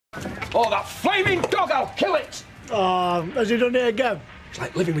Oh, that flaming dog, I'll kill it! Oh, has he done it again? It's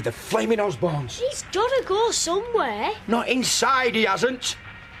like living with the flaming Osborns. He's gotta go somewhere. Not inside, he hasn't.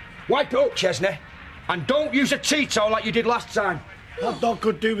 Wipe it up, Chesney. And don't use a Tito like you did last time. That dog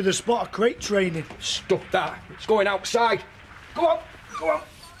could do with a spot of crate training. Stuff that. It's going outside. Go on, go on.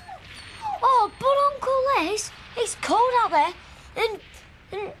 Oh, but Uncle Les, it's cold out there, and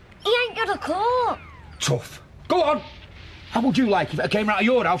he ain't got a coat. Tough. Go on. How would you like if I came round to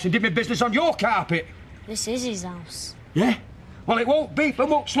your house and did my business on your carpet? This is his house. Yeah? Well, it won't be for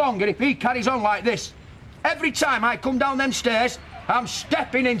much longer if he carries on like this. Every time I come down them stairs, I'm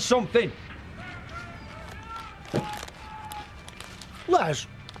stepping in something. Les,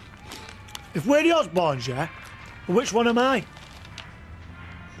 if we're the Osborns, yeah, which one am I?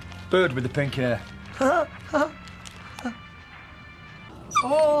 Bird with the pink hair.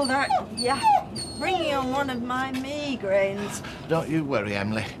 All that yap bringing on one of my migraines. Don't you worry,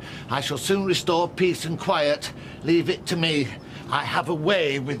 Emily. I shall soon restore peace and quiet. Leave it to me. I have a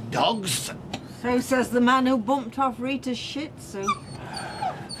way with dogs. So says the man who bumped off Rita's Shih Tzu.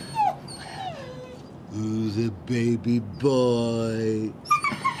 Who's a baby boy?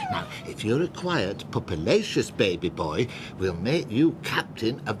 Now, if you're a quiet, pupilacious baby boy, we'll make you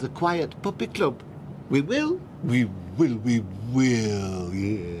captain of the Quiet Puppy Club. We will? We will,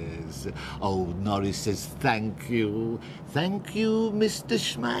 yes. Oh, Norris says thank you. Thank you, Mr.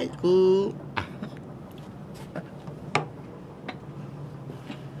 Schmeichel.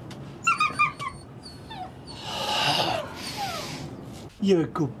 You're a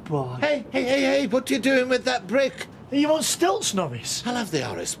good boy. Hey, what are you doing with that brick? Are you on stilts, Norris? I'll have the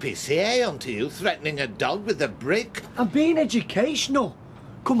RSPCA onto you, threatening a dog with a brick. I'm being educational.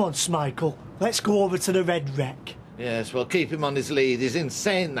 Come on, Schmeichel. Let's go over to the Red Wreck. Yes, well, keep him on his lead. He's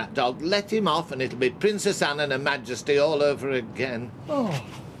insane, that dog. Let him off and it'll be Princess Anne and Her Majesty all over again. Oh,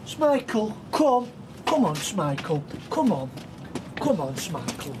 Schmeichel, come. Come on, Schmeichel. Come on. Come on,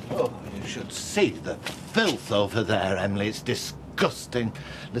 Schmeichel. Oh, you should see the filth over there, Emily. It's disgusting.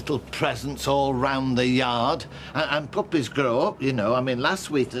 Little presents all round the yard. And puppies grow up, you know. I mean, last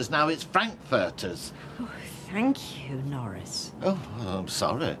Sweeters, now it's Frankfurters. Oh, thank you, Norris. Oh, I'm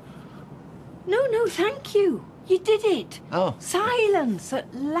sorry. No, thank you. You did it. Oh. Silence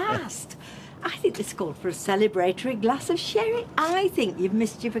at last. I think this called for a celebratory glass of sherry. I think you've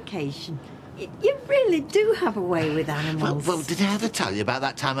missed your vacation. You really do have a way with animals. Well, did I ever tell you about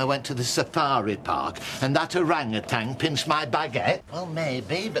that time I went to the safari park and that orangutan pinched my baguette? Well,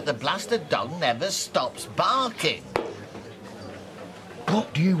 maybe, but the blasted dog never stops barking.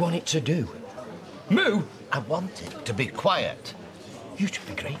 What do you want it to do? Moo? I want it to be quiet. You should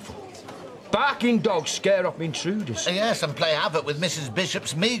be grateful. Barking dogs scare off intruders. Yes, and play havoc with Mrs.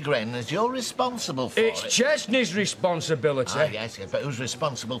 Bishop's migraine as you're responsible for It's it. Chesney's responsibility. Ah, yes, but who's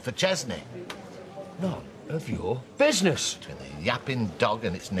responsible for Chesney? None of your business. Between the yapping dog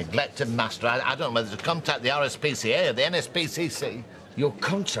and its neglected master, I don't know whether to contact the RSPCA or the NSPCC. You'll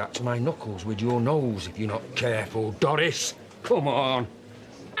contact my knuckles with your nose if you're not careful, Doris. Come on.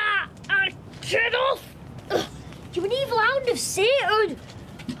 Get off! Ugh, you're an evil hound of Satan!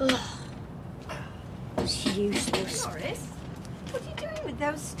 Ugh. It's useless. Norris, what are you doing with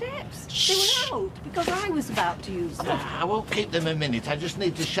those steps? They were out because I was about to use them. I won't keep them a minute. I just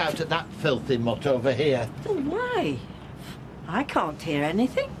need to shout at that filthy mutt over here. Oh, why? I can't hear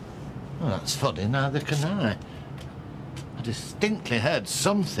anything. Well, that's funny. Neither can I. I distinctly heard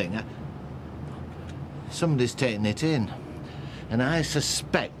something. Somebody's taking it in. And I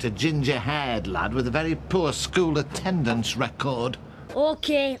suspect a ginger-haired lad with a very poor school attendance record.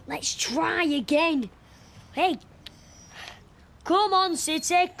 OK, let's try again. Hey. Come on,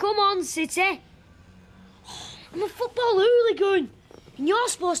 City. Come on, City. I'm a football hooligan. And you're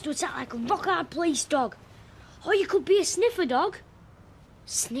supposed to attack like a rock-hard police dog. Or you could be a sniffer dog.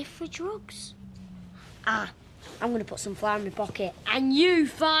 Sniff for drugs? I'm going to put some flour in my pocket. And you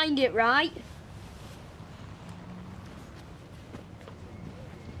find it, right?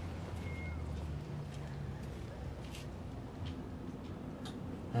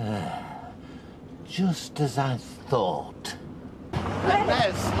 Just as I thought.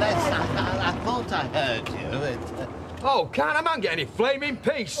 Les, I thought I heard you. Oh, can't a man get any flaming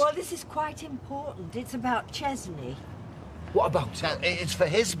peace? Well, this is quite important. It's about Chesney. What about it? It's for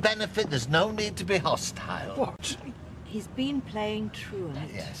his benefit. There's no need to be hostile. What? He's been playing truant.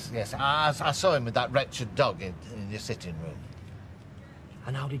 Yes. I saw him with that wretched dog in your sitting room.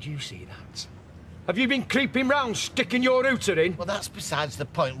 And how did you see that? Have you been creeping round, sticking your hooter in? Well, that's besides the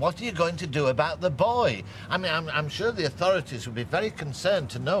point. What are you going to do about the boy? I mean, I'm sure the authorities would be very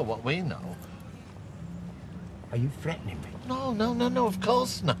concerned to know what we know. Are you threatening me? no, of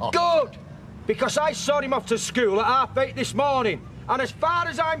course not. Good! Because I saw him off to school at 8:30 this morning, and as far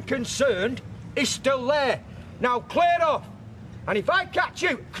as I'm concerned, he's still there. Now clear off, and if I catch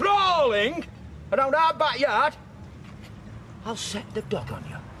you crawling around our backyard, I'll set the dog on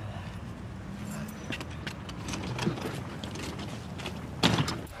you.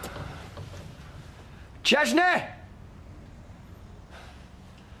 Chesney!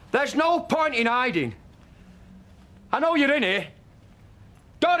 There's no point in hiding. I know you're in here.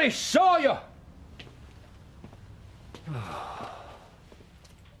 Doris saw you.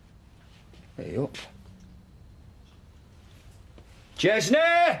 Hey, up. Chesney!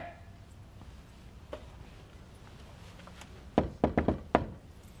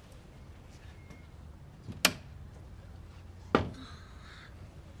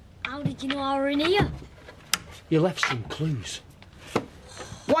 How did you know I were in here? You left some clues.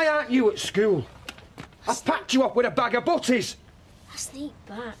 Why aren't you at school? I packed you up with a bag of butties. I sneak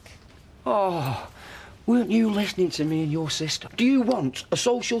back. Oh, weren't you listening to me and your sister? Do you want a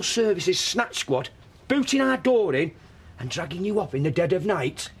social services snatch squad booting our door in and dragging you up in the dead of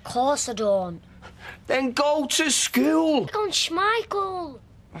night? Of course I don't. Then go to school. Go on, Schmeichel.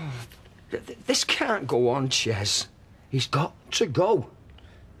 This can't go on, Ches. He's got to go.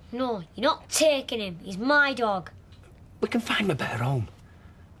 No, you're not taking him. He's my dog. We can find him a better home.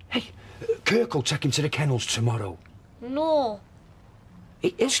 Hey, Kirk will take him to the kennels tomorrow. No.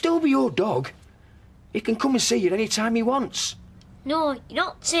 He'll still be your dog. He can come and see you any time he wants. No, you're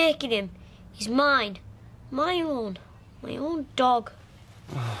not taking him. He's mine. My own dog.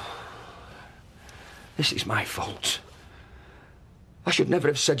 This is my fault. I should never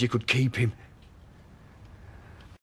have said you could keep him.